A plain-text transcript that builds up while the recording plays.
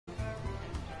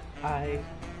I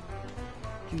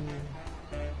do.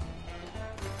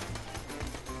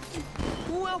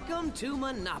 Welcome to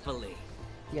Monopoly.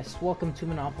 Yes, welcome to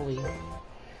Monopoly. This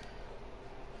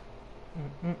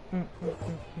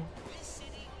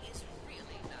city is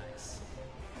really nice.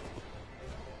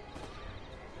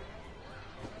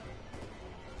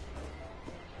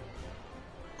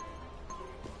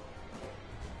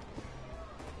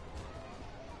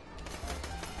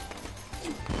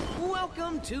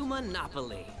 Welcome to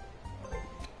Monopoly.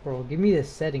 Bro, give me the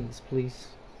settings, please.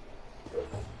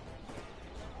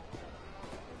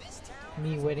 This town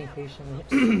Me has waiting never patiently.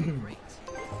 looked so great.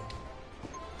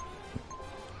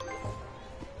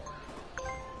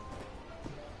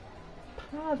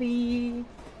 Javi.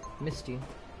 Missed you.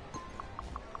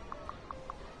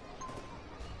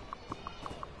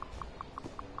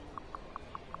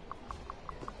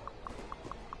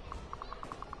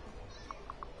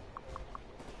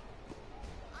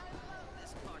 I love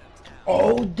this part of town.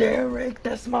 Oh, Derek,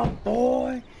 that's my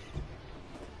boy.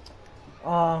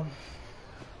 Um,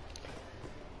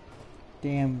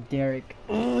 damn, Derek.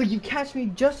 Oh, you catch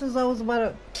me just as I was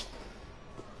about to.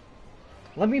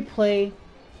 Let me play.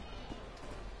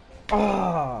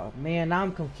 Oh man, now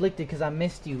I'm conflicted because I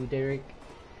missed you, Derek.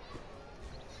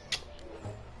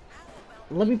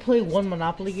 Let me play one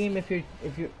Monopoly game if you're.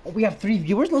 Oh, we have 3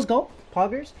 viewers. Let's go,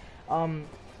 Poggers. Um,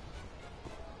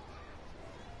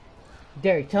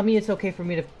 Derek, tell me it's okay for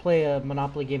me to play a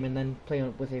Monopoly game and then play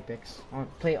with Apex.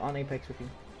 Play on Apex with you.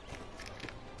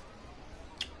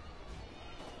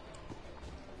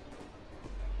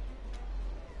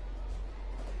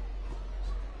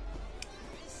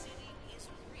 This city is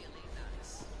really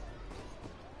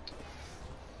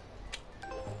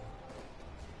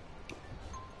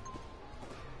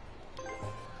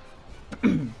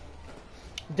nice.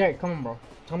 Derek, come on, bro.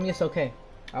 Tell me it's okay.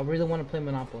 I really want to play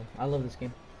Monopoly. I love this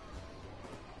game.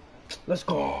 Let's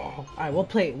go. All right, we'll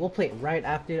play. We'll play it right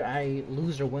after I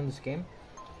lose or win this game.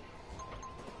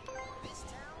 This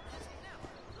town has never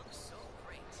looked so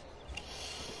great.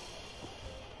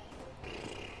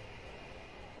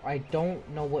 I don't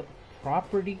know what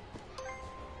property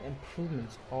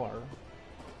improvements are.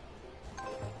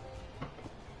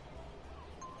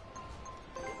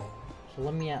 So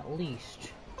let me at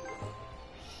least.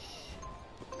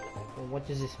 Well, what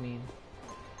does this mean?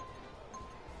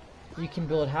 You can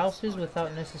build houses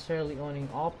without necessarily owning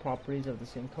all properties of the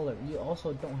same color. You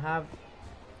also don't have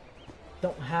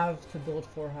to build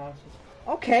 4 houses.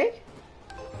 Okay.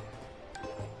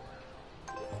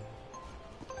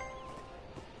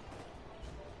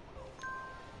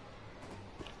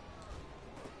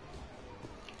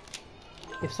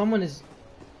 If someone is,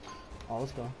 oh,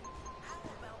 let's go. How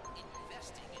about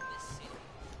investing in this city?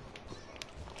 Let's play.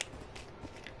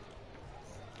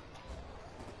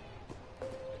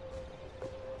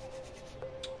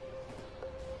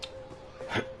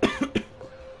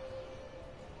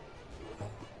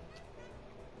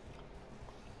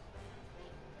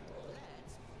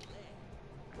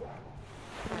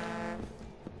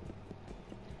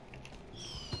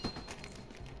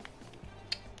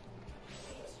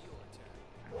 It's your turn.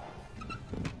 Your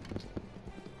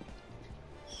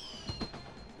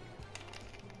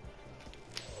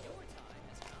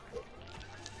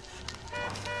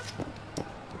time has come.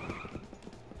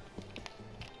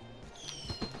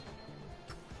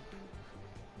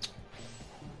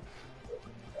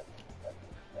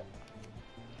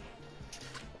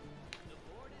 The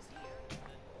board is here.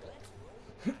 Let's roll.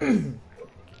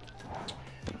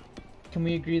 Can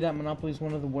we agree that Monopoly is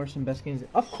one of the worst and best games?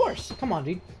 Of course. Come on,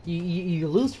 dude. You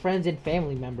lose friends and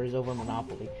family members over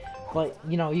Monopoly, but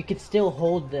you know you could still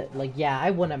hold that. Like, yeah,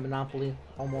 I won at Monopoly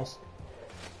almost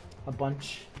a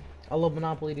bunch. I love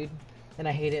Monopoly, dude, and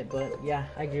I hate it, but yeah,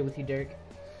 I agree with you, Derek.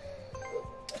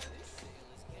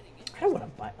 I don't want to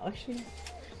buy. Actually,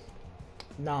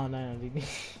 no, dude.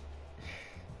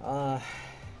 uh,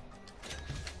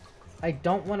 I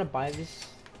don't want to buy this.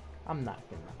 I'm not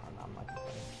gonna. I'm not gonna buy it.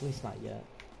 At least not yet.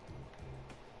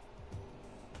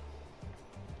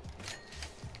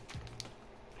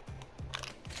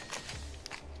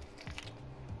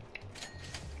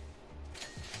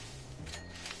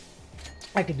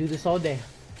 I could do this all day.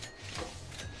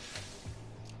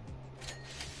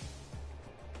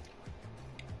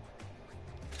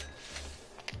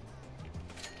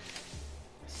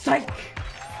 Psych!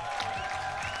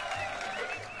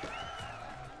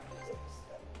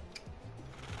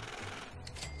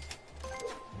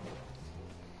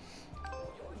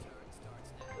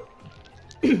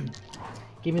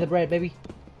 Give me the bread, baby.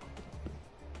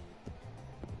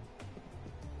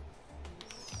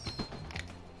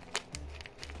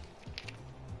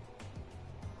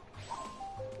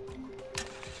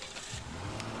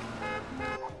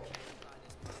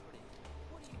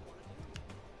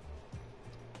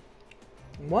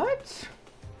 What?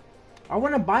 I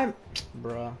want to buy,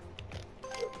 bruh.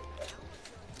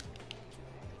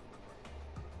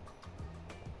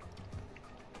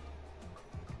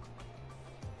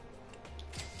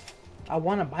 I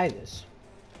want to buy this.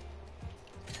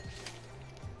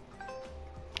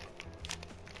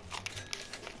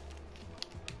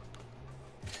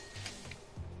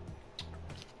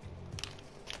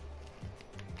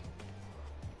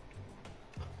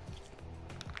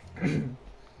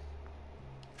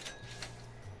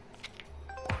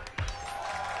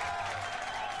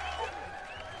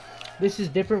 This is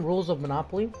different rules of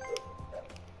Monopoly.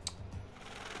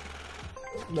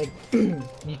 Like,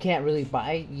 you can't really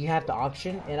buy, you have to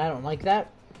auction, and I don't like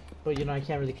that. But, you know, I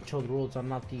can't really control the rules. I'm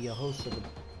not the host of the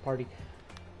party.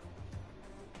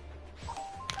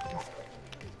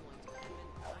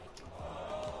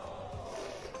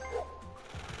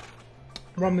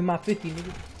 Run me my 50,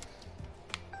 nigga.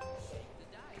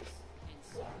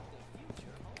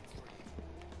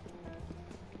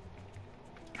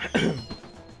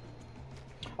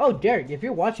 Oh, Derek, if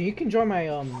you're watching, you can join my,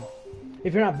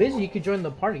 if you're not busy, you can join the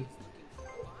party.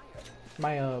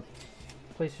 My,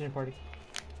 PlayStation party.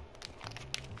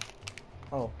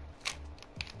 Oh.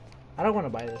 I don't want to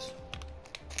buy this.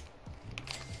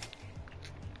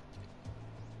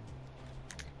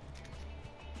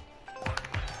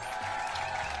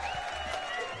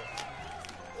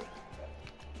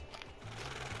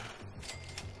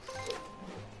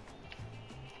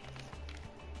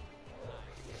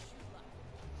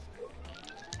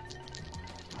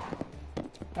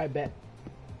 I bet.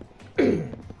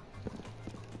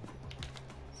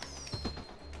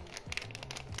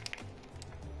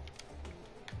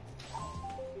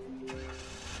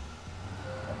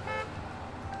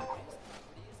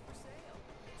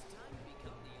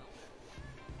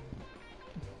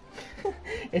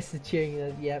 It's the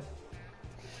cheering, yep.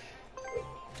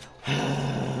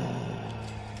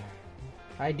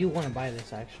 I do want to buy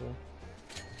this, actually.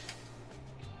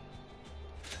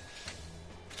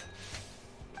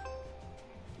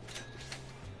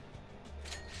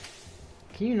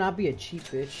 Can you not be a cheap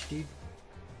bitch, dude?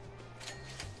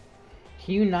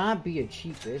 Can you not be a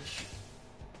cheap bitch?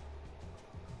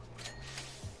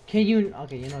 Can you?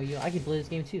 Okay, you know, I can play this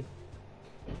game too.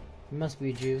 You must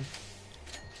be a Jew.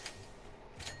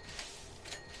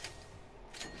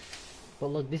 But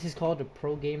look, this is called a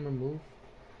pro gamer move.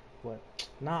 What?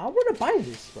 Nah, I want to buy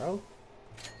this, bro.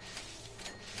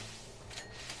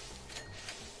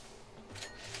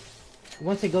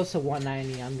 Once it goes to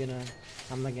 190, I'm just gonna.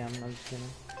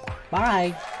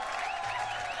 Bye.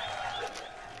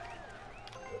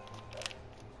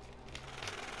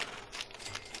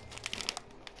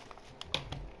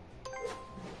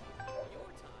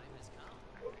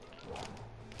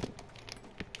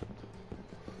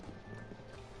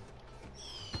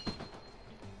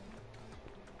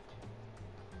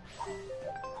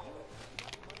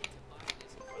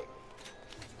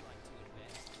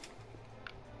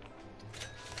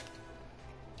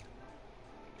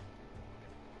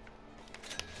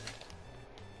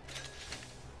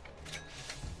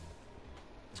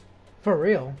 For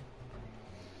real.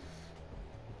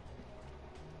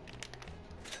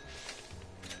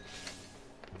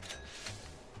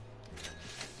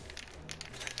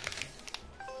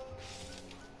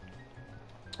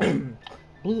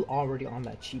 Blue already on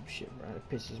that cheap shit, bro. It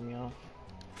pisses me off.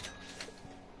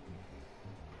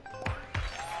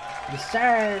 Yes,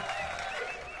 sir.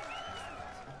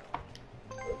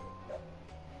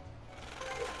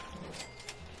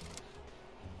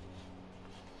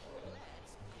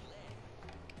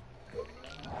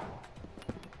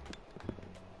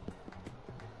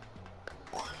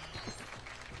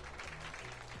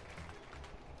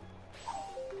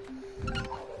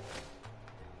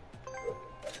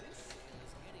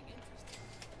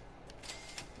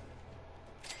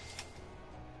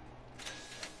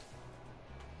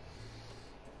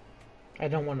 I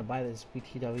don't want to buy this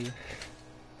BTW.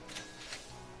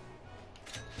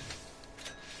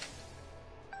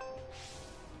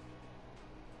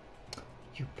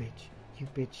 You bitch. You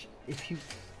bitch. If you...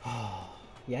 Oh,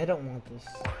 yeah, I don't want this.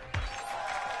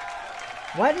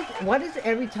 Why does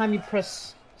every time you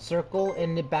press circle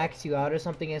and it backs you out or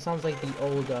something, it sounds like the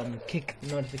old kick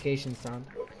notification sound?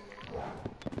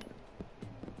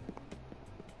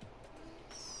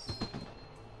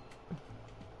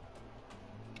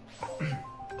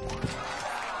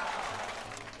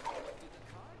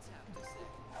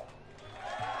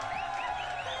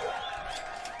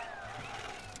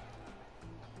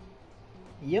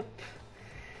 Yep.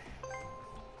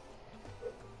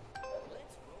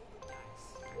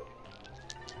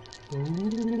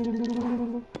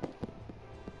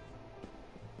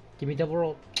 Give me double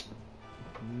roll.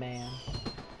 Man.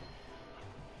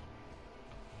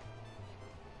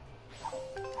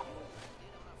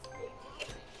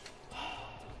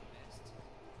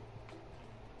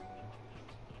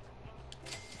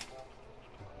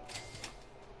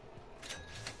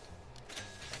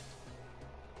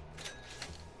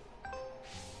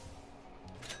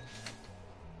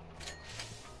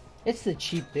 It's the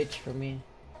cheap bitch for me.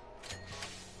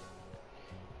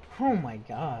 Oh my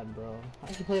god, bro.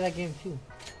 I can play that game too.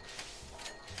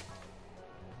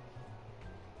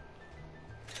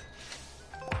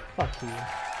 Fuck you.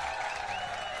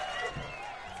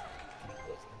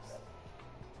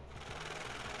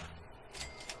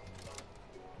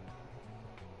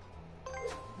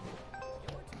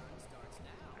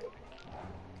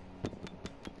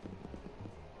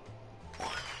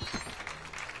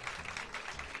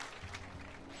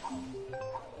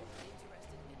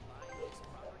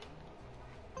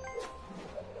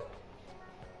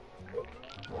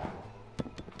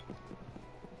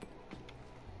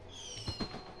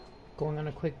 Going on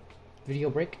a quick video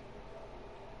break.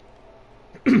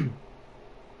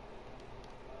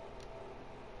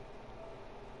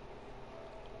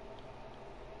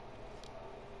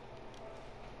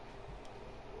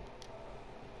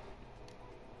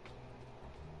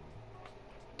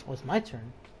 Oh, it's my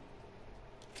turn.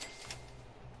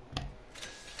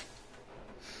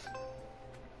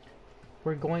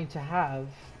 We're going to have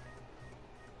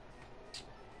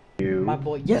my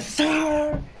boy. Yes,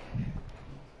 sir.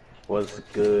 What's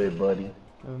good, buddy?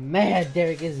 Man,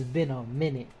 Derek, it's been a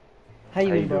minute. How you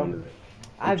been, bro? doing?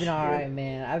 I've been alright,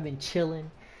 man. I've been chilling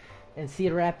in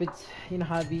Cedar Rapids. You know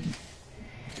how it be.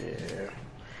 Yeah.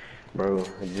 Bro,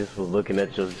 I just was looking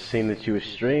at your, seeing that you were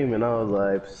streaming, I was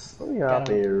like, let me hop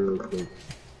in here real quick.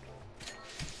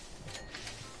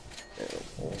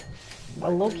 I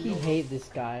low-key hate this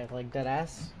guy. Like, that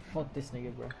ass. Fuck this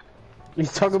nigga, bro. You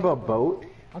talking about Boat?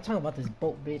 I'm talking about this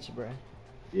boat bitch, bro.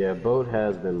 Yeah, Boat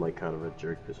has been like kind of a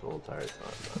jerk this whole entire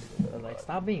time. Like,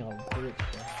 stop being a bitch, bro.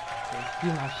 Like, do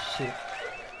my shit.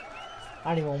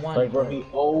 I don't even want Like, it, bro, he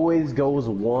always goes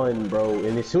 1, bro,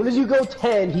 and as soon as you go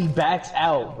 10, he backs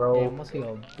out, bro. Yeah, must be a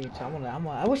bitch.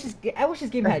 I wish this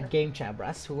game had game chat, bro.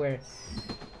 I swear.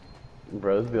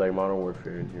 Bro, this be like Modern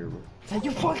Warfare in here, bro. It's like,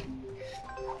 you fuck.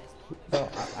 Bro,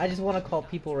 I just want to call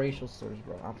people racial slurs,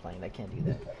 bro. I'm playing. I can't do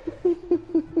that.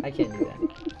 I can't do that.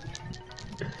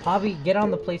 Hobby, get on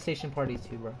the PlayStation party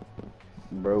too, bro.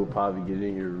 Bro, Pavi, get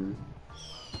in here.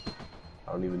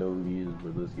 I don't even know who he is,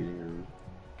 but let's get in here.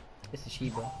 It's a she,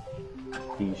 bro.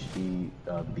 He, she,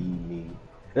 be me.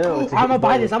 No, I'm gonna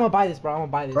buy this. I'm gonna buy this, bro. I'm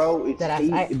gonna buy this. Bro, it's that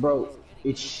he, ass. bro.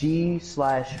 It's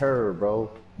she/her,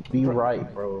 bro. Be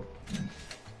right, bro.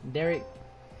 Derek.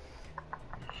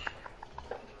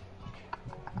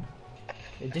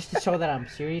 Just to show that I'm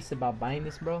serious about buying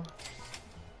this, bro.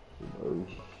 Bro.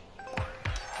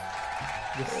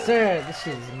 Yes, sir. This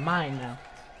shit is mine now.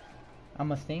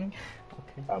 I'm a thing.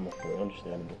 Okay. I'm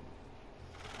understandable.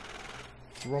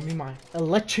 Roll me my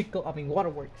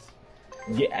waterworks.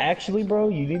 Yeah, actually, bro,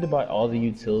 you need to buy all the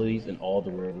utilities and all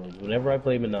the railroads. Whenever I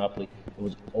play Monopoly, it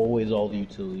was always all the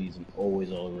utilities and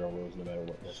always all the railroads, no matter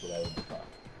what. That's what I would buy.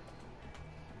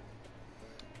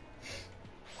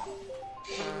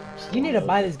 You need to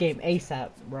buy this game ASAP,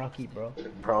 Rocky, bro.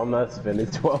 Bro, I'm not spending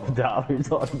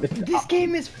 $12 on this. This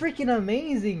game is freaking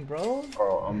amazing, bro.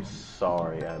 Bro, I'm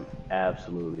sorry, I'm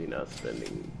absolutely not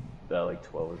spending like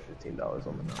 $12 or $15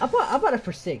 on Monopoly. I bought it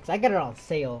for $6. I got it on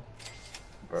sale.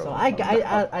 Bro, So I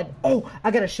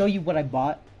gotta show you what I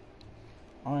bought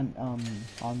on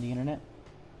the internet.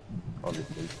 on the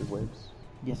interwebs.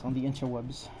 Yes, on the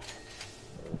interwebs.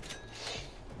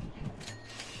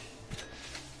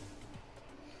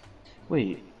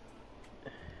 Wait,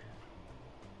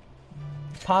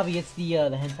 Pavi, it's the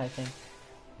hentai thing.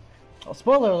 Oh,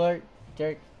 spoiler alert,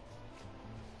 Derek.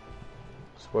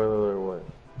 spoiler alert, what?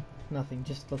 Nothing.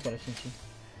 Just look what I sent you.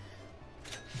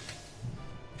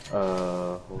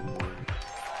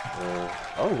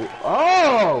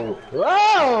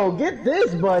 Oh, get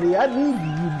this, buddy. I need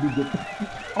you to get.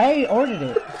 I ordered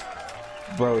it.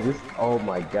 Bro, this. Oh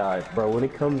my god, bro. When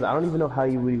it comes, I don't even know how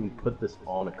you would even put this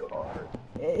on a card.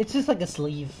 It's just like a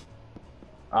sleeve.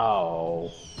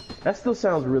 Oh, that still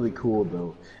sounds really cool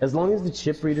though. As long as the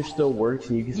chip reader still works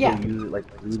and you can still use it like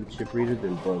through the chip reader,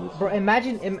 then bro. Bro,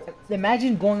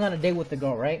 imagine going on a date with a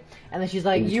girl, right? And then she's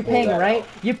like, And you "You're pull paying, that right? out.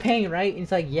 You're paying, right?" And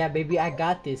it's like, "Yeah, baby, I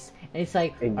got this." And it's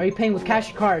like, And "Are you paying with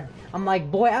cash or card?" I'm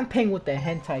like, "Boy, I'm paying with the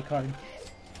hentai card."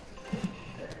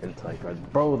 Hentai cards,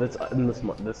 bro. That's not.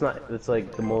 That's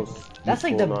like the most. That's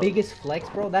like useful the amount- biggest flex,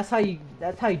 bro. That's how you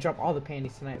drop all the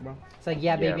panties tonight, bro. It's like,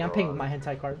 "Yeah, baby, Yeah, I'm paying bro. with my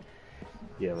hentai card."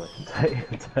 Yeah, my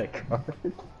anti card.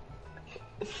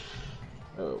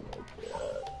 Oh my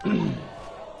god.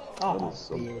 Oh, That is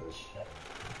so bitch.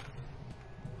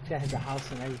 Guy has a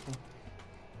house and everything.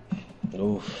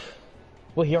 Oof.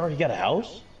 Well, he already got a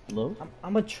house? Hello?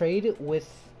 I'm gonna trade with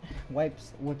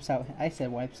whips out. I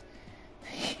said wipes.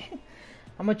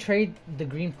 I'm gonna trade the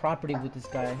green property with this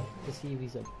guy to see if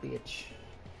he's a bitch.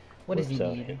 What does he Whips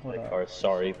out, need? hit Hold my up. car.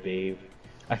 Sorry, babe.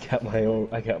 I got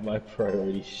my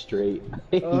priorities straight.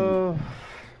 I'm just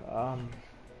on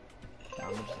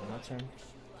my turn.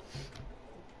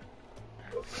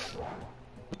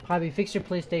 Javi, fix your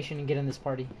PlayStation and get in this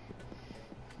party.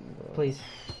 Please.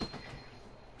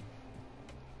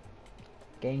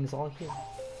 Gang's all here.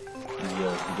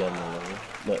 Yo, he got an 11.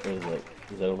 What is it?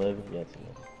 Is that 11? Yeah, it's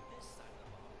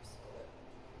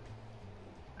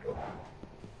 11.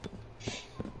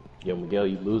 Yo, Miguel,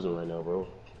 you losing right now, bro.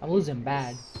 I'm losing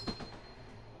bad.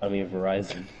 I mean,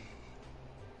 Verizon.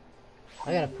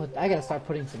 I gotta start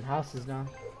putting some houses now.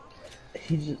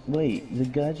 He just, wait, the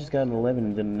guy just got an 11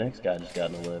 and then the next guy just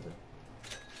got an 11.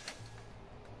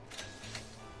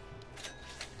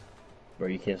 Bro,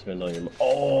 you can't spend all your money.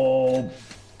 Oh,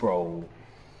 bro.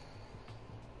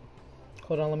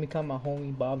 Hold on, let me call my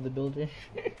homie Bob the Builder.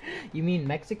 You mean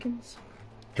Mexicans?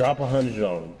 Drop 100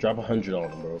 on him. Drop 100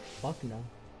 on him, bro. Fuck no.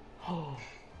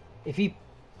 If he...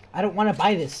 I don't want to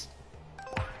buy this.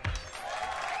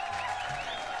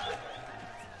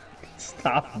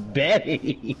 Stop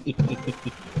betting.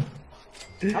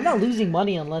 I'm not losing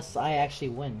money unless I actually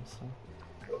win, so...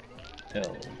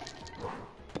 Hell.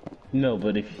 No,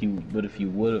 but if you would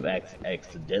have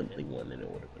accidentally won, then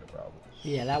it would have been a problem.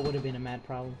 Yeah, that would have been a mad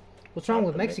problem. What's wrong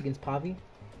with Mexicans, Pavi?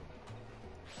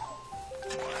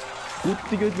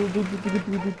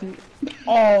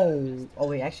 Oh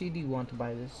wait, actually, do you want to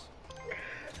buy this?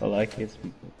 Oh, I can't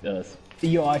speak.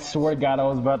 Yo, I swear to God, I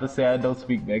was about to say I don't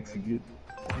speak Mexican.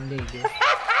 Nigga.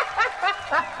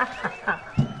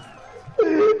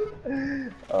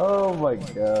 Oh my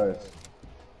gosh.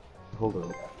 Hold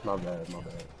on. My bad.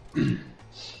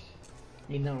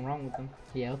 Ain't nothing wrong with them.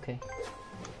 Yeah, okay.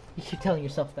 You keep telling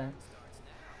yourself that.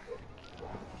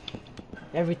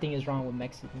 Everything is wrong with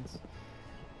Mexicans.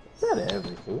 Not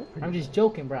everything. I'm just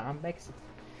joking, bro. I'm Mexican.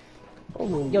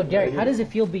 Oh, Yo, Derek, how does it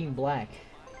feel being black?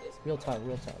 Real talk,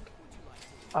 real talk.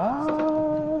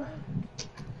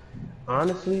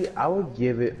 Honestly, I would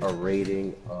give it a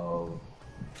rating of...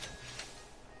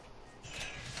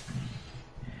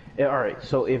 Yeah, alright,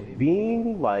 so if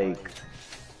being, like,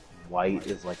 white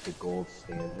is, like, the gold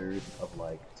standard of,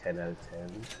 like, 10 out of 10,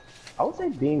 I would say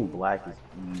being black is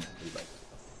easily, like, a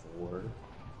 4.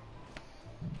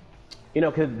 You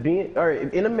know, because being...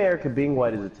 Alright, in America, being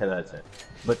white is a 10 out of 10.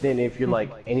 But then if you're,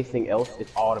 like, anything else,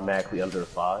 it's automatically under a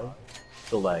 5.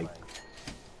 So, like...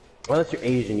 Unless you're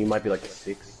Asian, you might be, like, a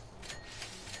 6.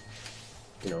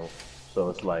 You know, so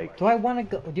it's like... Do I want to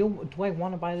go? Do I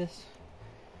want to buy this?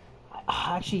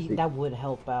 Actually, that would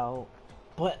help out.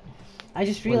 But I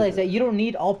just realized that you don't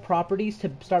need all properties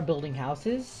to start building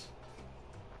houses.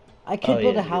 I could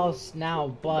build a house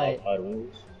now, but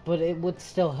it would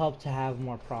still help to have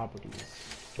more properties.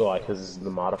 Why? Because it's the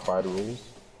modified rules?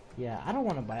 Yeah, I don't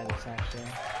want to buy this actually.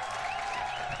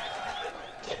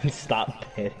 Stop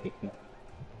petting.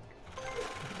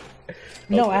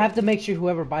 No, Okay. I have to make sure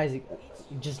whoever buys it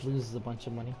just loses a bunch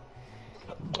of money.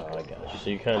 Oh, I got you. So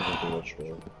you kind of just do what's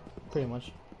wrong. Pretty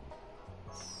much.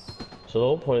 So the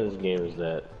whole point of this game is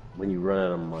that when you run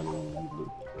out of money, you lose.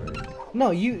 Right?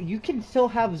 No, you can still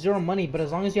have 0 money, but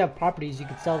as long as you have properties, you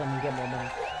can sell them and get more money.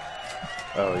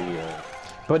 Oh yeah.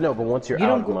 But no, but once you're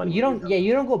out of money, you don't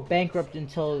go bankrupt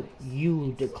until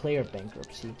you declare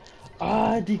bankruptcy.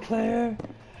 I declare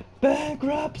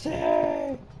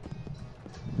bankruptcy.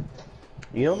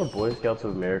 You know, the Boy Scouts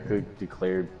of America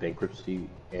declared bankruptcy,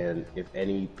 and if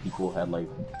any people had like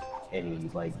any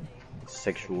like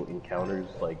sexual encounters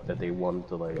like that they wanted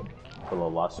to like file a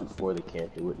lawsuit for, they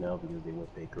can't do it now because they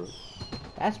went bankrupt.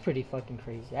 That's pretty fucking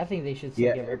crazy. I think they should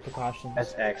still give repercussions.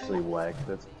 That's actually whack.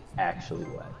 That's actually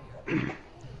whack.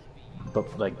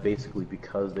 But like basically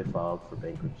because they filed for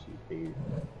bankruptcy, they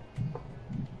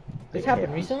This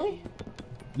happened recently?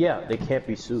 Yeah, they can't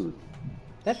be sued.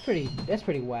 That's pretty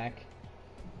whack.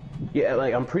 Yeah,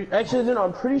 like I'm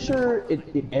pretty sure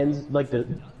it ends like the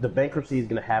bankruptcy is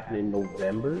gonna happen in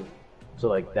November. So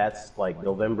like that's like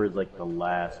November is like the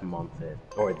last month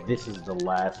or this is the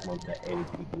last month that any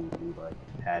people who like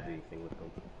had anything with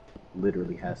them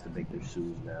literally has to make their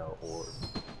sues now or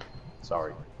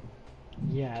sorry.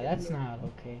 Yeah, that's not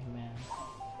okay, man.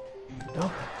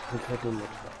 No, we can't do much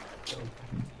about it,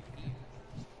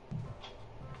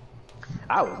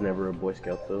 I was never a Boy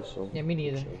Scout though, so Yeah, me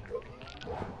neither.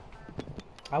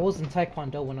 I was in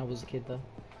Taekwondo when I was a kid, though.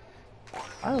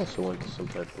 I also went to some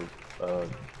type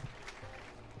of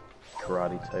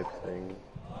karate type thing.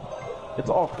 It's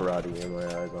all karate in my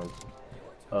eyes.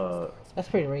 That's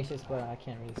pretty racist, but I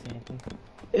can't really say anything.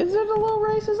 Is it a little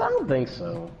racist? I don't think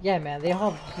so. Yeah, man, they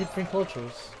all have different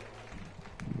cultures.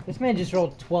 This man just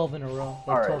rolled 12 in a row.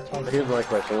 Like Alright, 12 times. here's my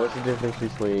question. What's the difference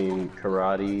between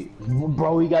karate?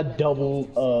 Bro, we got double,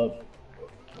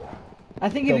 I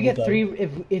think if you get double 3,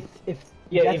 if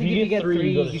Yeah, I if think you get 3,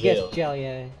 you go to you jail. get jail,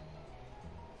 yeah.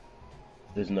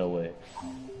 There's no way.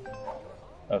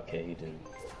 Okay, he didn't.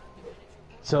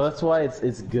 So that's why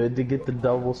it's good to get the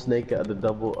double snake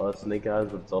snake eyes,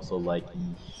 but it's also like,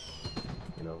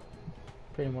 you know.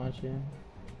 Pretty much, yeah.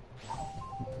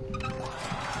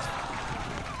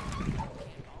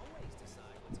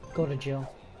 Go to jail.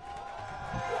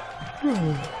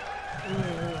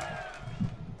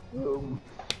 Ooh,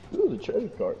 the treasure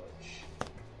card.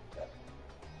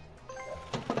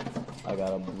 I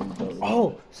got a blue belt.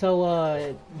 Oh,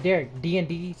 so Derek,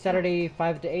 D&D Saturday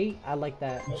 5 to 8. I like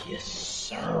that. Yes,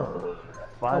 sir. Oh,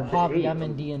 5 to Javi, 8. I'm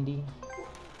in D&D.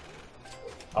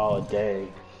 Oh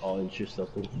dang! All interest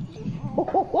up in.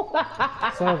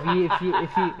 So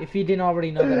if you didn't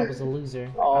already know that I was a loser,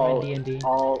 I'm in D&D.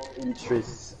 All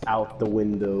interests out the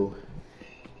window.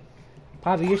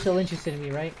 Javi, you're still interested in me,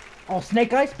 right? Oh,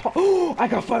 Snake Eyes. Oh, I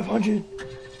got 500.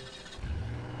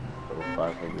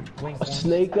 500. Wink, wink.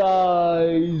 Snake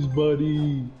eyes,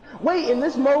 buddy. Wait, in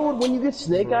this mode, when you get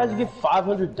snake eyes, you get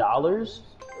 $500.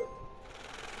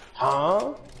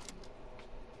 Huh?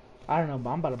 I don't know, but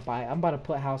I'm about to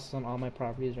put houses on all my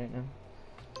properties right now.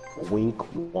 Wink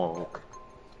wonk.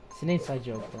 It's an inside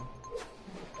joke, though.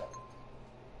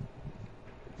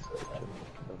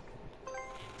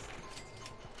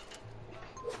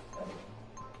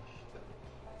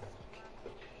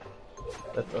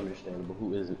 That's understandable.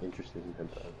 Who isn't interested in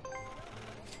hentai?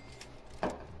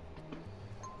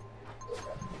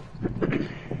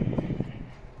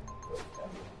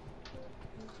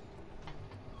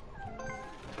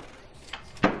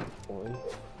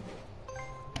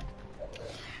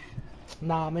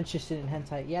 Nah, I'm interested in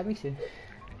hentai. Yeah, me too.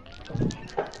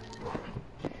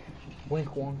 Wink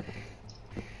wonk.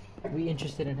 We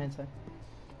interested in hentai.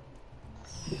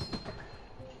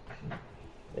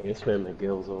 I guess man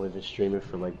McGill's only been streaming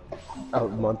for like a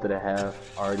month and a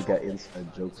half. Already got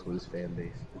inside jokes with his fan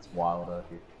base. It's wild out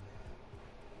here.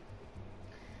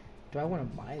 Do I want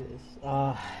to buy this?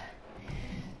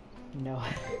 No.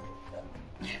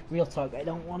 Real talk, I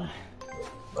don't want to.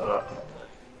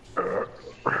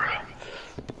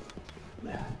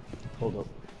 Hold up.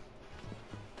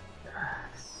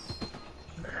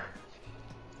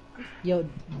 Yo,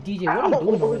 DJ, what are you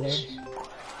doing over there?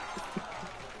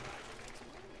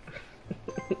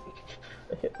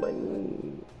 I hit my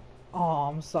knee. Oh,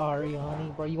 I'm sorry,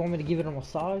 honey, bro. You want me to give it a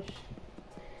massage?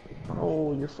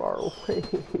 Oh, you're far away.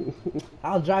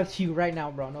 I'll drive to you right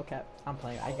now, bro. No cap. I'm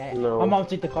playing. I got it. No. My mom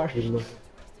took the car.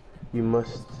 You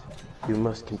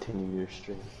must continue your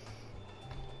stream.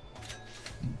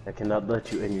 I cannot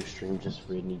let you end your stream just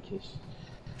for a knee kiss.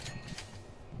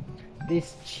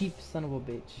 This cheap son of a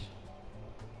bitch.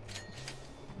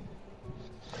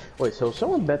 Wait, so if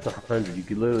someone bets 100, you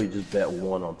could literally just bet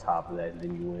 1 on top of that and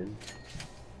then you win.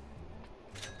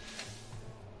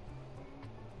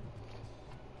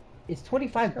 It's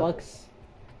 25 bucks.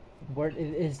 Worth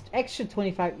it is extra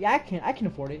 25. Yeah, I can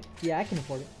afford it. Yeah, I can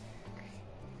afford it.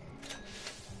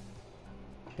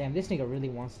 Damn, this nigga really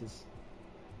wants this.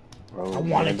 Bro, I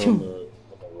wanted land to. on the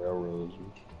railroads.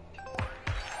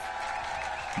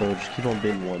 Bro, just keep on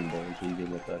bidding 1, bro, until you get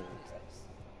what that is.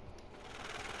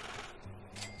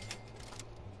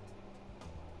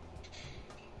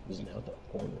 Is now the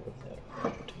owner of that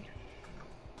property.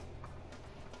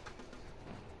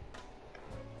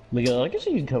 Miguel, I can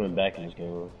see you coming back in this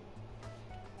game, bro.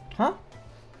 Huh?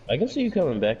 I can see you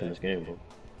coming back in this game, bro.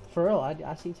 For real,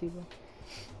 I see too, bro.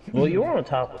 Well, you're on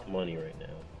top with money right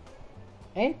now.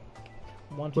 And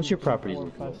 1, 2, What's your 3, properties 4,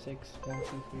 looking 5, like? 6, 1, 2,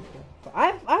 3, 4.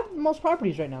 I have most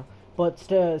properties right now, but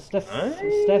Nice.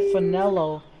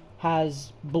 Stefanello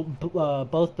has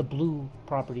both the blue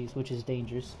properties, which is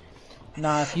dangerous.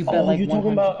 Nah, if you bet like you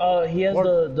talking 100 about he has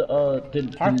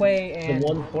the Parkway the and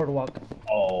one. Boardwalk.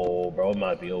 Oh, bro, it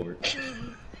might be over.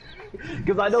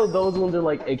 Because I know those ones are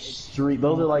like extreme.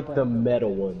 Those are like the meta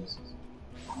ones.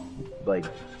 Like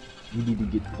you need to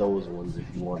get those ones if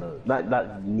you wanna.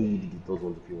 Not need to get those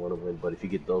ones if you wanna win, but if you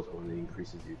get those ones, it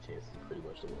increases your chances pretty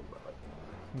much to win. By like.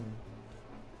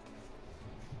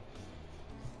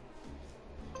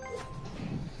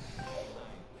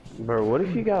 Bro, what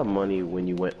if you got money when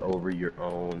you went over your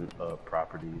own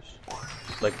properties?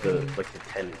 like the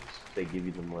tenants, they give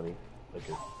you the money, like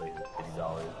it's like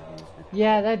 $50.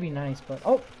 Yeah, that'd be nice, but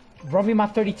oh, run me my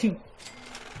 32.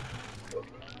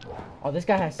 Oh, this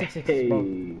guy has 6 bro.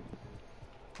 Hey,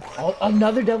 Oh,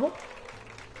 another devil?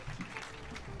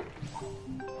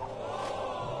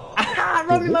 Ah,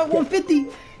 run me my 150.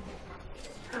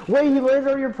 wait, he lands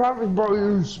on your property, bro.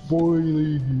 You're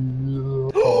spoiling.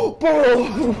 Bro,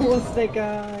 what's that,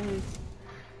 guys?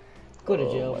 Go to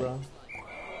jail, bro.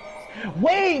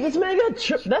 Wait, this man got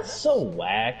tripped. That's so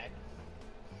whack.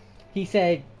 He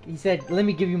said, let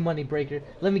me give you money, breaker.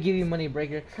 Let me give you money,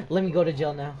 breaker. Let me go to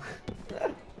jail now.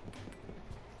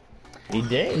 He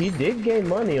did gain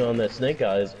money on that Snake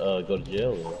Eyes. Go to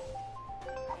jail. Though.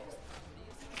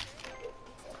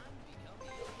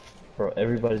 Bro,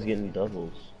 everybody's getting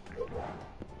doubles.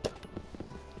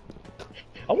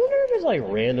 I wonder if it's like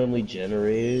randomly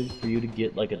generated for you to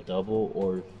get like a double,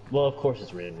 or well, of course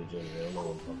it's randomly generated. I don't know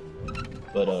what I'm talking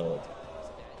about. But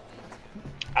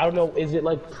I don't know. Is it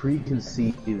like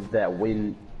preconceived that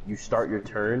when you start your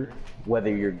turn,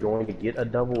 whether you're going to get a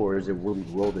double, or is it when you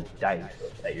roll the dice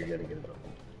that you're gonna get a double?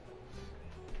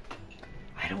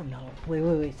 I don't know.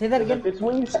 Wait. Say that again. If it's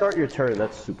when you start your turn,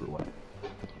 that's super whack.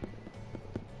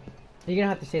 You're gonna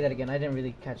have to say that again. I didn't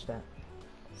really catch that.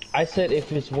 I said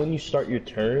if it's when you start your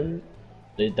turn,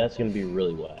 that's gonna be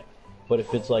really whack. But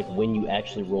if it's like when you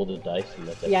actually roll the dice, then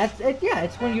that's Yeah,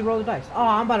 it's when you roll the dice. Oh,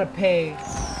 I'm about to pay.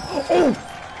 Oh!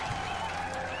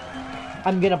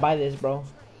 I'm gonna buy this, bro.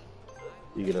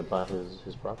 You gonna buy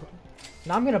his property?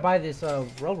 No, I'm gonna buy this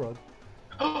railroad.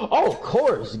 Oh, of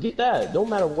course, get that. Don't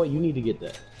matter what, you need to get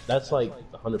that. That's like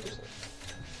 100%.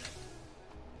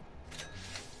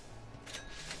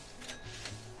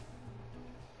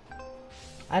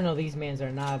 I know these mans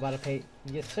are not about to pay.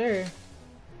 Yes, sir.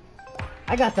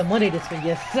 I got the money to spend.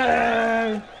 Yes,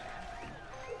 sir.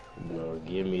 No,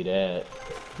 give me that.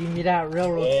 Give me that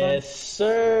railroad, Yes, son.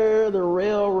 sir. The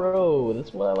railroad.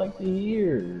 That's what I like to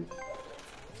hear.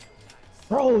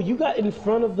 Bro, you got in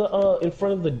front of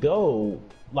the go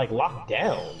like locked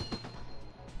down.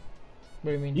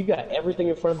 What do you mean? You got everything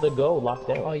in front of the go locked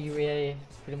down. Oh, yeah,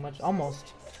 pretty much,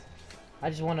 almost. I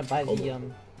just want to buy the yeah.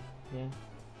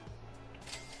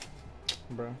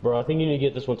 Bro, I think you need to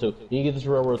get this one too. You need to get this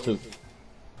railroad too.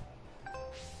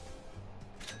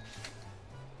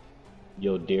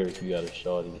 Yo, Derek, you got a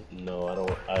shawty. No, I don't.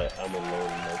 I'm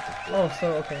alone. Oh,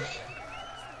 so okay.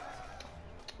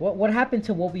 What happened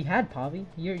to what we had, Pavi?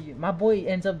 My boy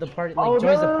ends up the party, like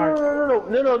joins the party.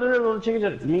 No, change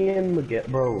it. Me and Miguel,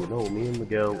 bro. No, me and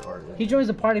Miguel are. He joins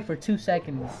the party for 2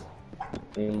 seconds.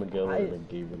 Me and Miguel are in a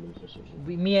gay relationship.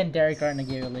 Me and Derek are in a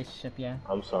gay relationship, yeah.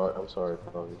 I'm sorry,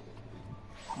 Pavi.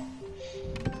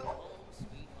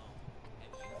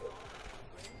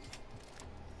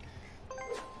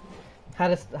 How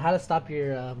to stop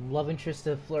your love interest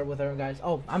to flirt with other guys?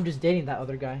 Oh, I'm just dating that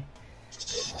other guy.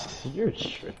 You're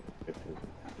tripping.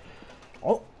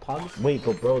 Oh, Pogs. Wait,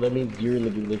 but bro, that means you're in a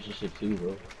relationship too,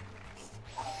 bro.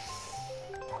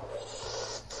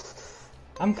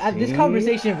 This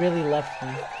conversation really left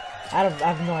me. I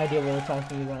have no idea what we're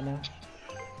talking about now.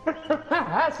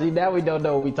 See, now we don't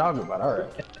know what we talking about. All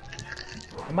right.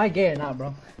 Am I gay or not,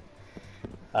 bro?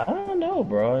 I don't know,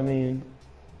 bro. I mean,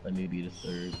 let me be the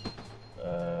third.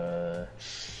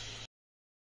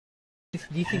 Do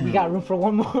you think we got room for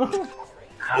one more?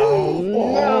 Oh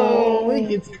no!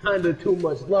 It's kind of too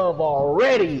much love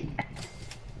already.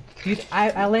 Dude,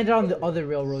 I landed on the other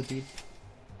railroad, dude.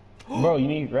 Bro, you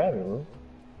need to grab it, bro.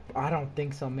 I don't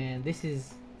think so, man. This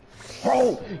is...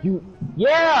 Bro,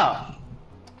 yeah!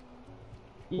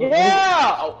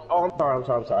 Yeah! Oh, I'm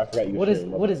sorry. I forgot you.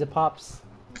 What is it, Pops?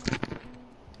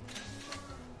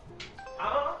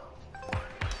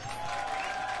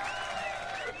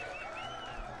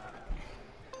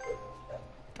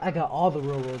 I got all the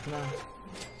railroads now.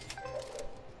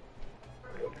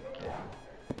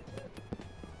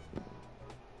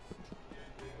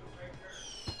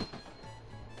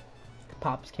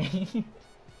 Pops came.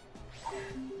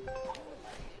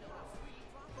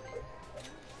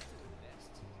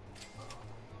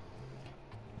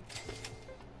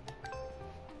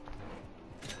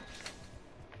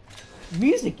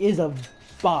 Music is a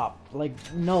bop, like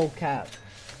no cap.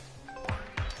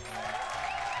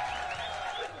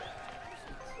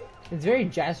 It's very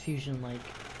jazz fusion like.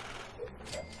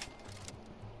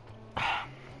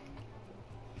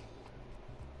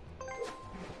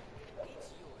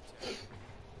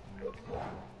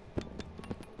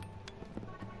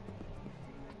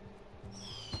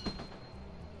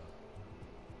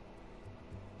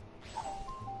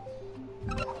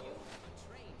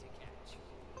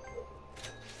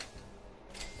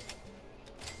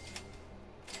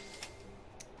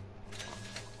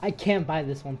 I can't buy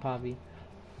this one, Pavi.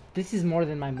 This is more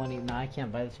than my money. Nah, I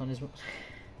can't buy this one.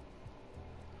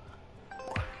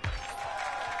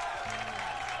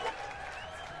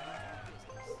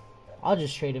 I'll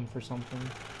just trade him for something.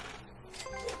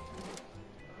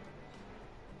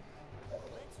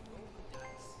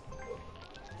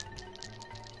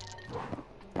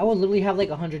 I would literally have like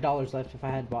 $100 left if I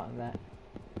had bought that.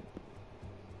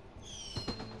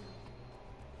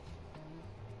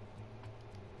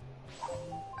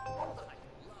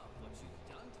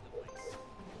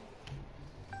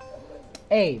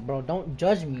 Hey, bro, don't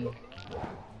judge me.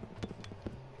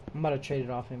 I'm about to trade it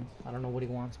off him. I don't know what he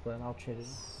wants, but I'll trade it.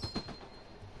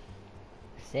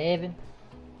 7.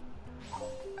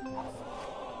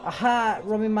 Aha!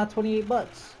 Roll me my 28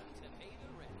 bucks.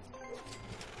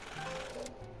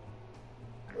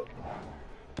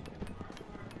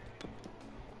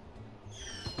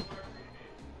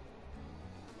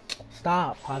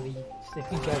 Stop, Javi.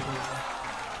 If you judge me.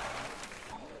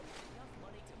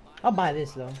 I'll buy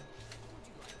this though.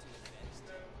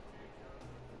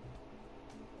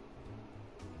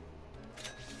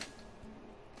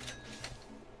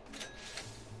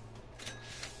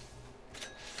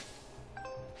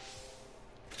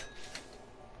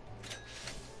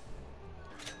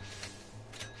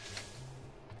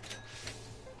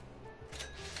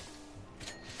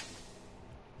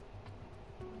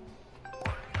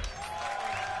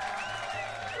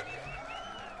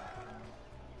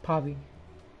 Pavi.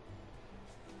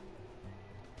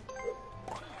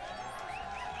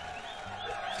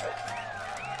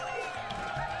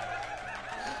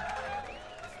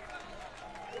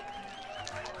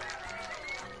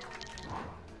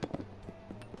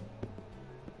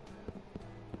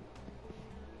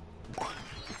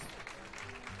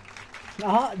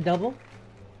 Double.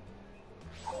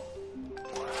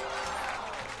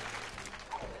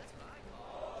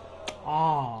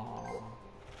 Ah.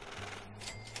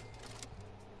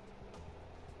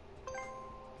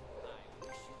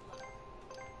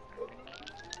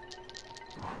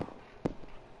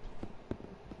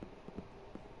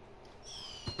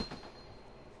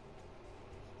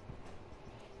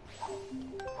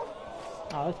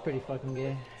 Oh, that's pretty fucking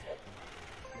gay.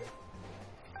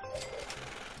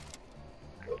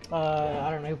 I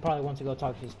don't know. He probably wants to go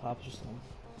talk to his pops or something.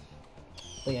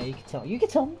 But yeah, you can tell. You can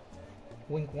tell me.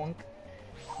 Wink, wink.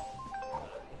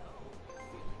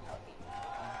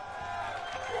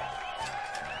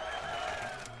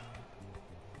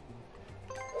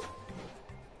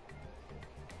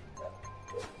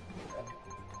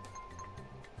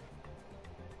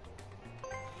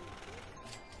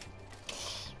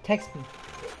 Text me.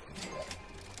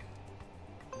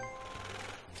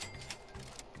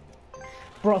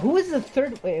 Bro, who is the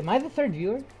third? Wait, am I the third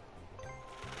viewer?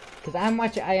 Because I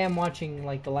am watching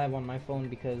like the live on my phone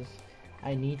because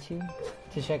I need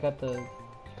to check out the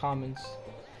comments.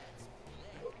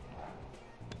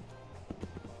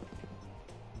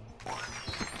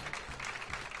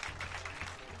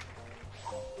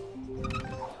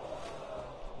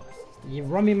 You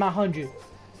run me my 100.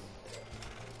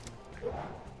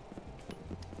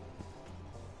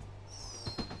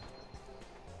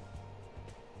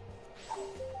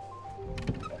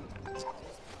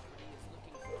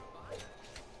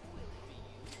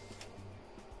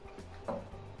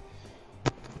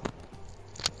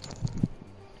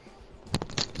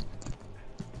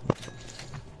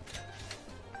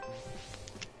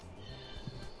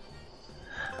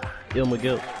 Yo,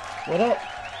 Miguel. What up?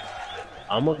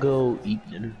 I'm gonna go eat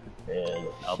dinner, and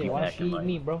I'll be Why back don't in you eat like...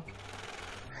 me, bro?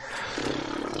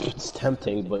 It's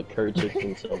tempting, but curry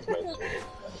chicken sounds nice.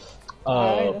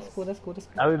 Alright, that's cool, that's cool, that's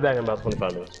cool. I'll be back in about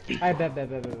 25 minutes. I bet.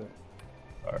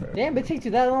 Alright. Damn, it takes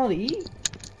you that long to eat?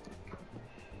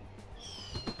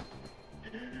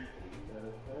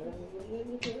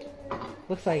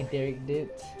 Looks like Derek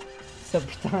dipped.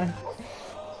 Supper time.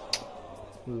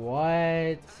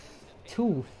 What?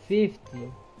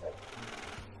 250.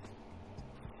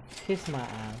 Kiss my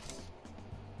ass.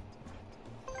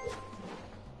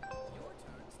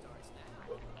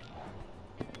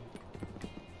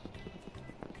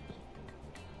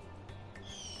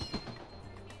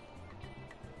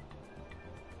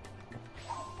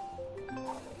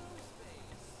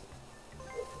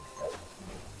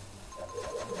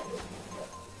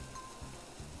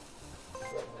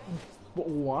 But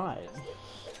why?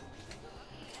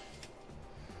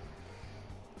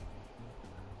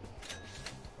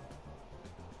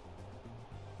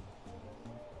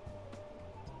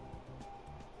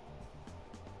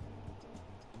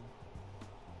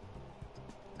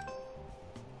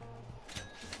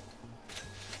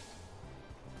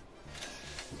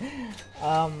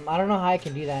 I don't know how I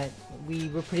can do that. we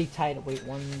were pretty tight. Wait,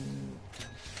 one.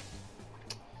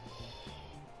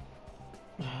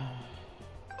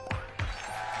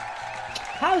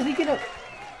 How is he gonna?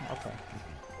 Okay.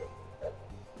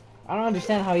 I don't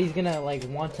understand how he's gonna like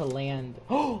want to land.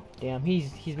 Oh, damn!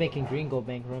 He's making Green go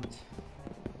bankrupt.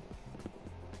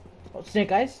 Oh,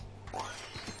 Snake Eyes.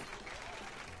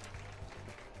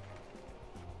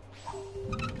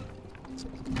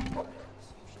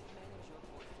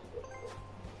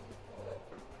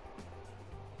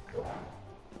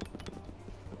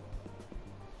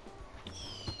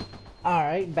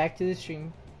 Alright, back to the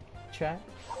stream chat.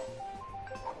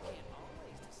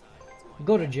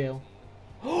 Go to jail.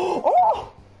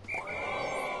 Oh!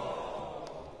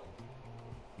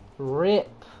 Rip.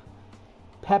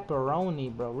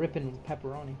 Pepperoni, bro. Ripping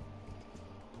pepperoni.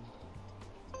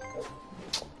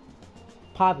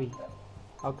 Poppy.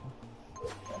 Okay.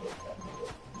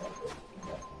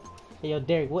 Hey, yo,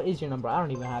 Derek, what is your number? I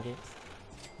don't even have it.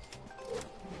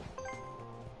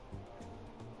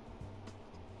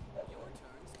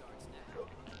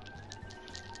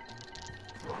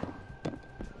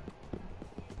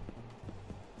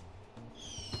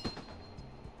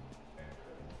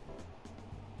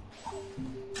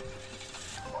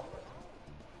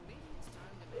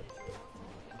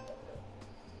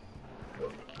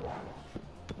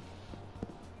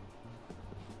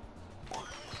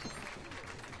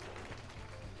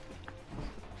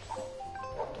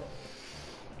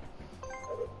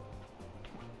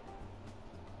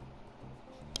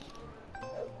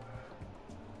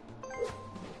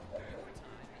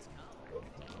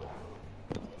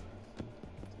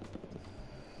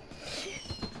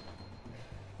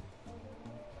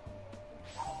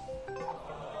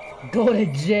 Go to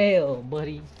jail,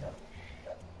 buddy.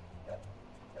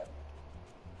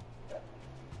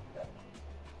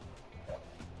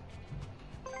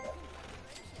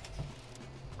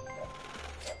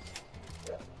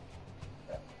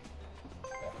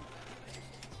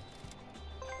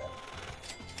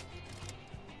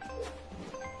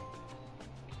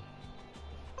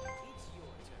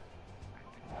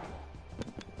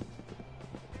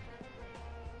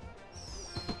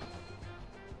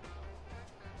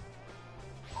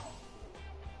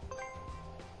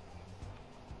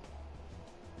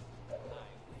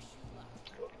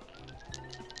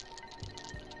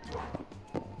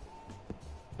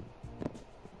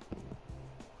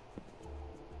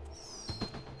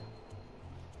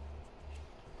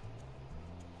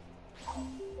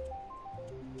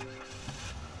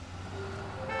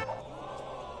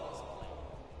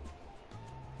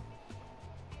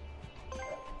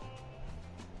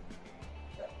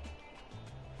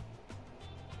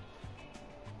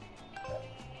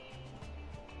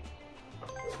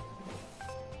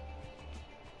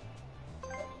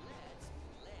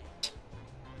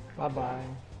 Bye-bye.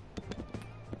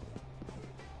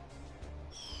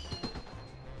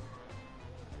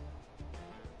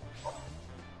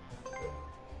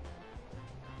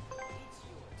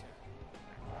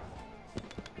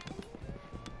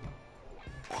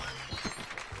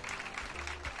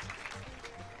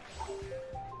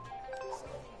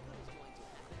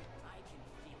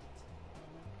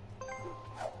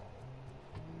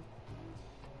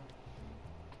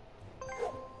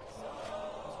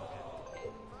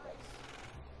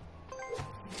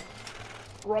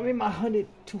 Run me my 100,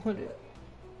 200.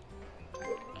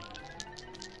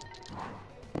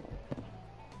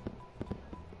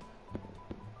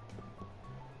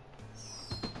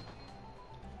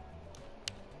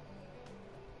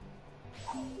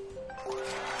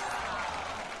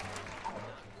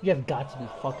 You have got to be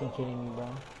fucking kidding me, bro.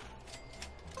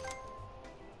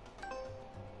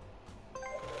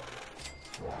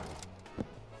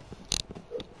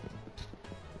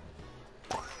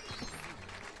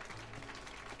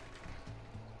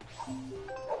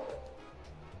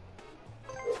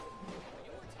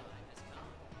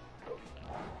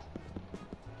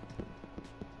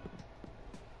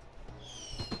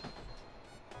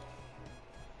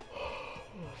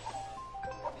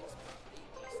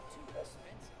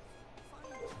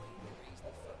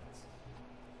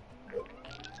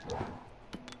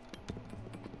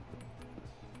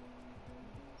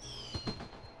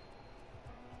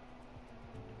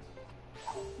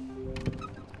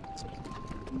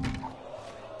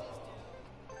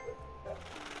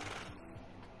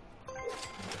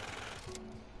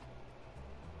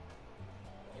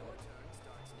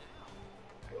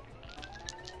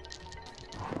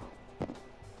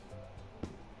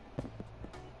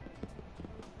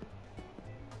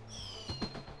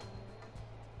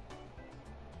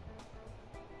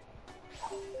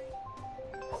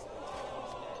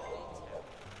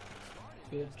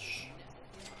 Bitch.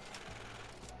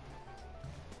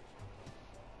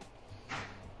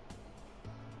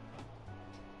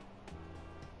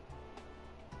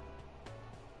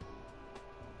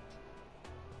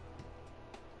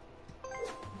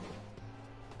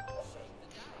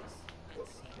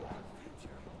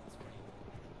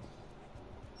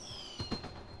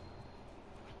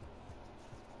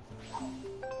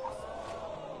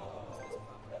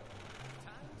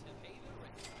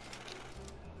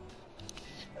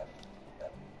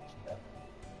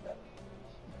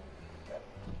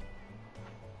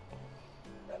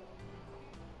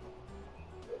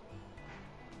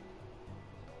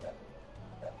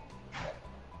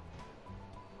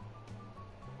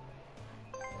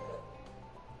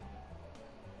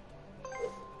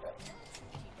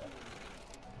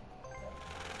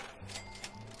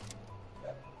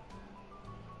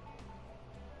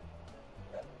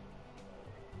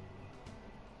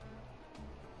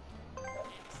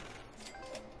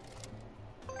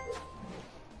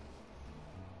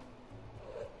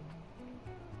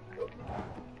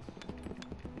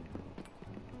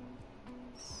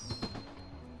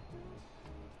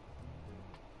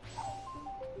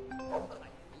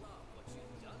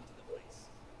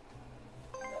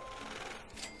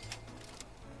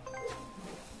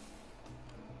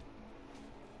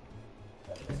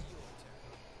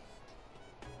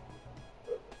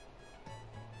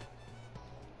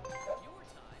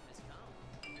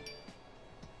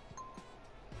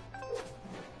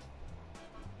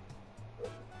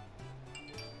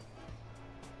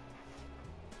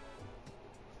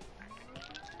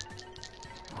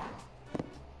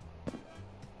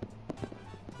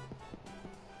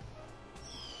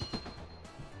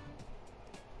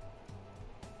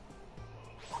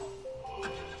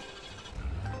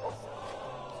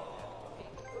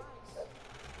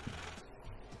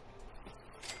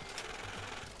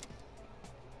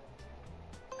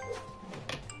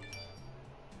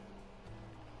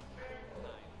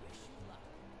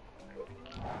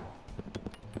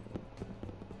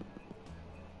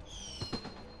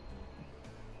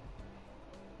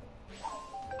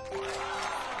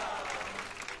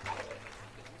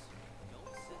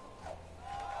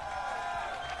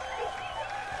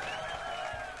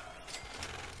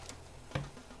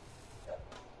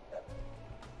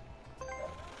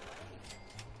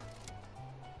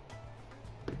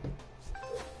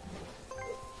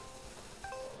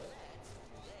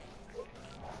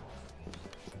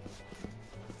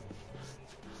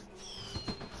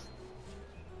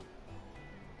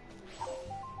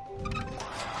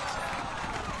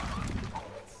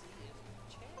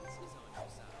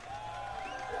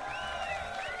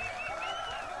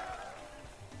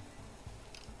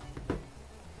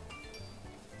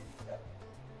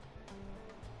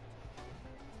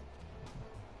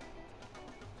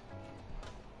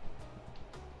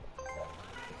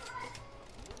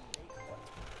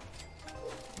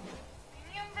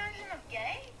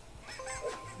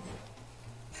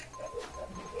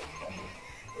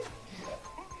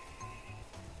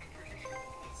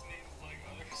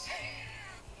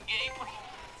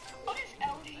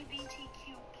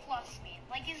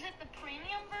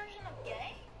 premium version of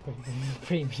gay?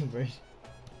 Premium version.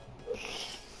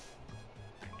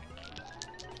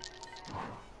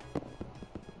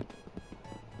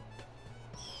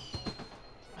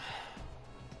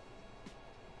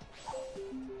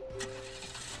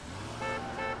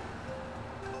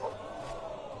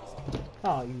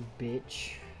 Oh, you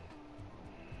bitch.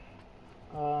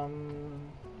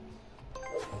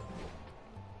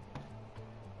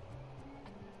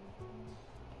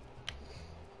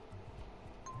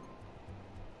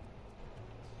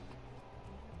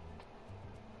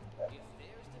 If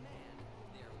there's demand,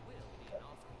 there will be an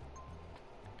offer.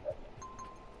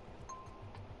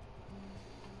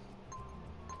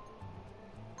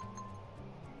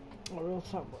 What else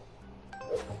talk about?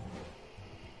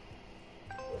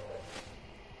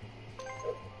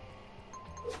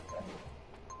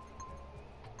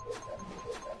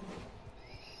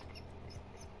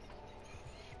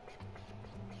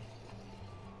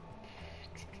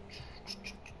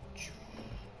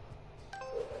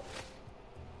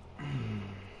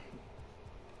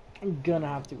 I'm gonna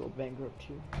have to go bankrupt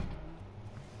here.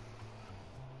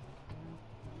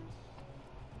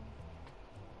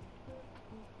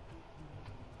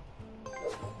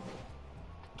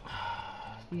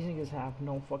 These niggas have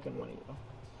no fucking money though.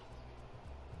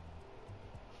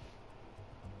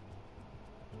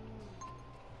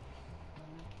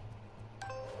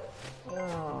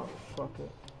 Oh, fuck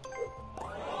it.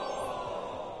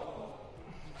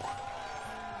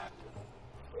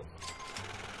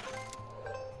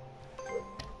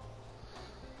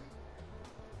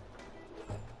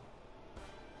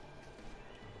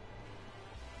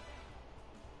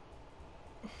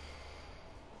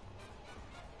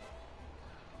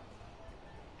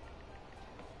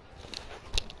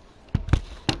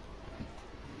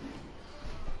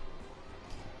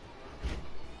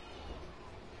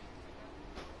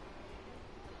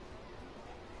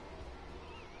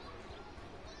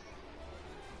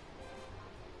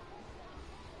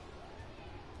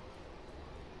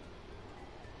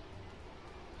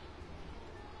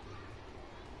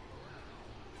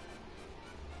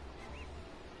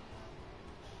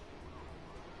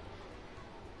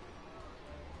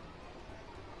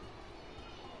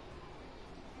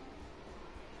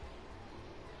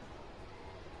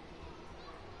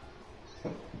 How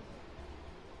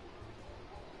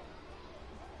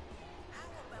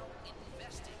about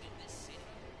investing in this city?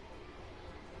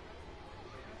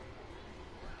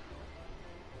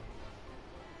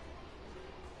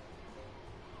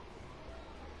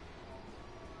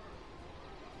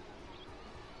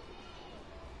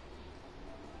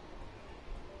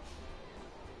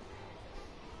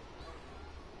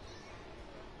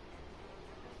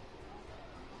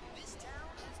 This town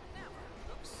has never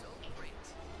looked so great.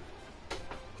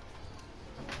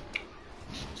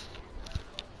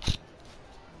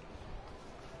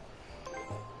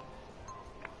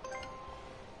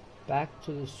 Back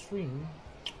to the stream.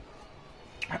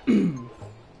 I love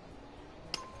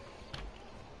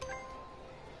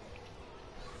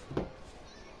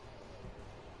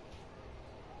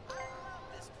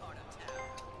this part of town.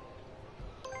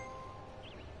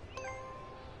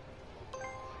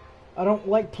 I don't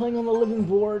like playing on the living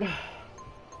board.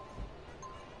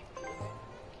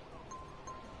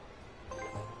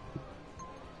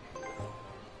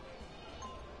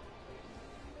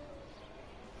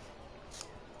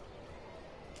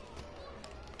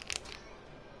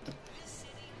 This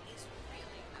city is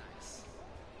really nice.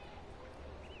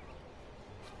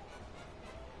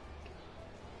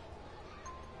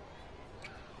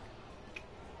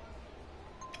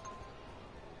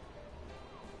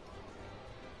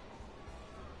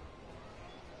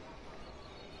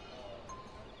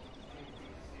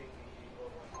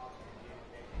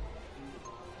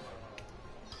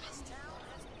 This town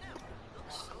has never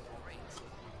looked so great.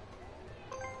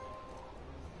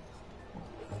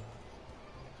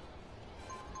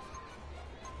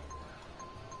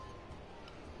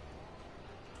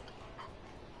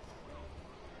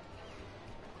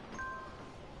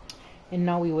 And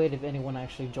now we wait if anyone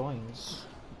actually joins.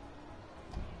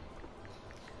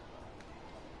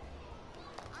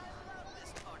 I love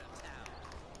this part of town.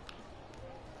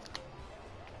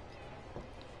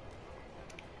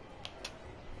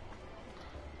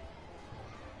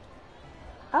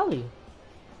 Ali.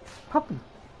 Puppy.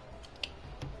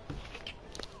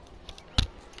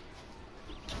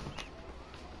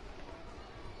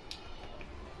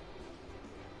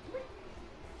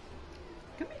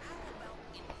 How about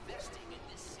investing in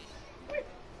this city?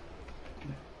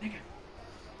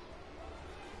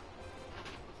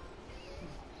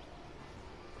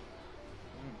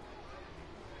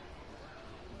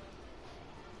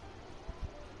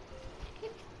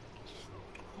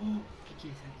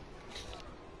 Jesus.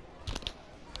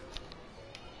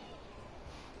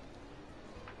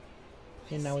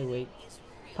 And now we wait.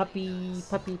 Puppy,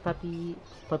 puppy, puppy.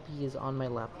 Puppy is on my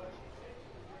lap.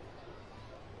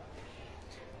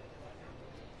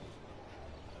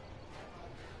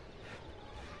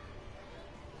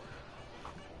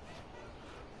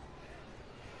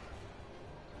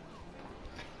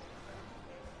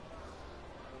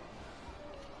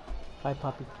 Bye,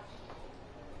 puppy.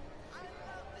 I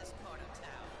love this part of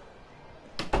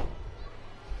town.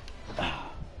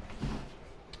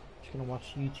 Just gonna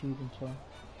watch YouTube until.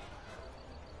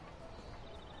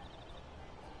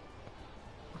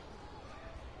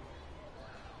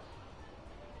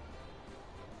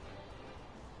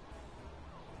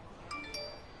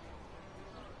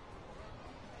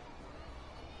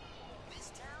 This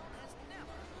town has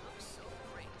never looked so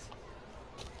great.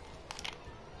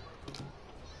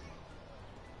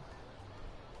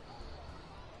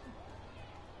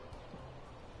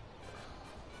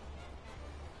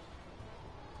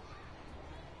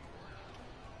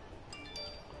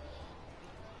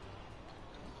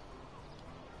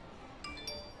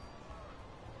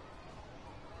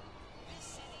 This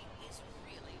city is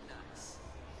really nice.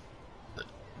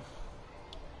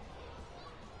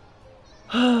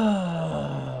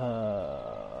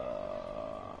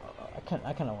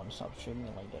 I kind of want to stop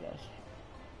streaming like that.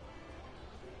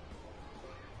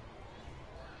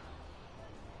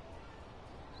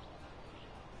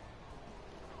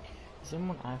 Is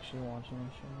anyone actually watching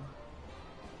this show?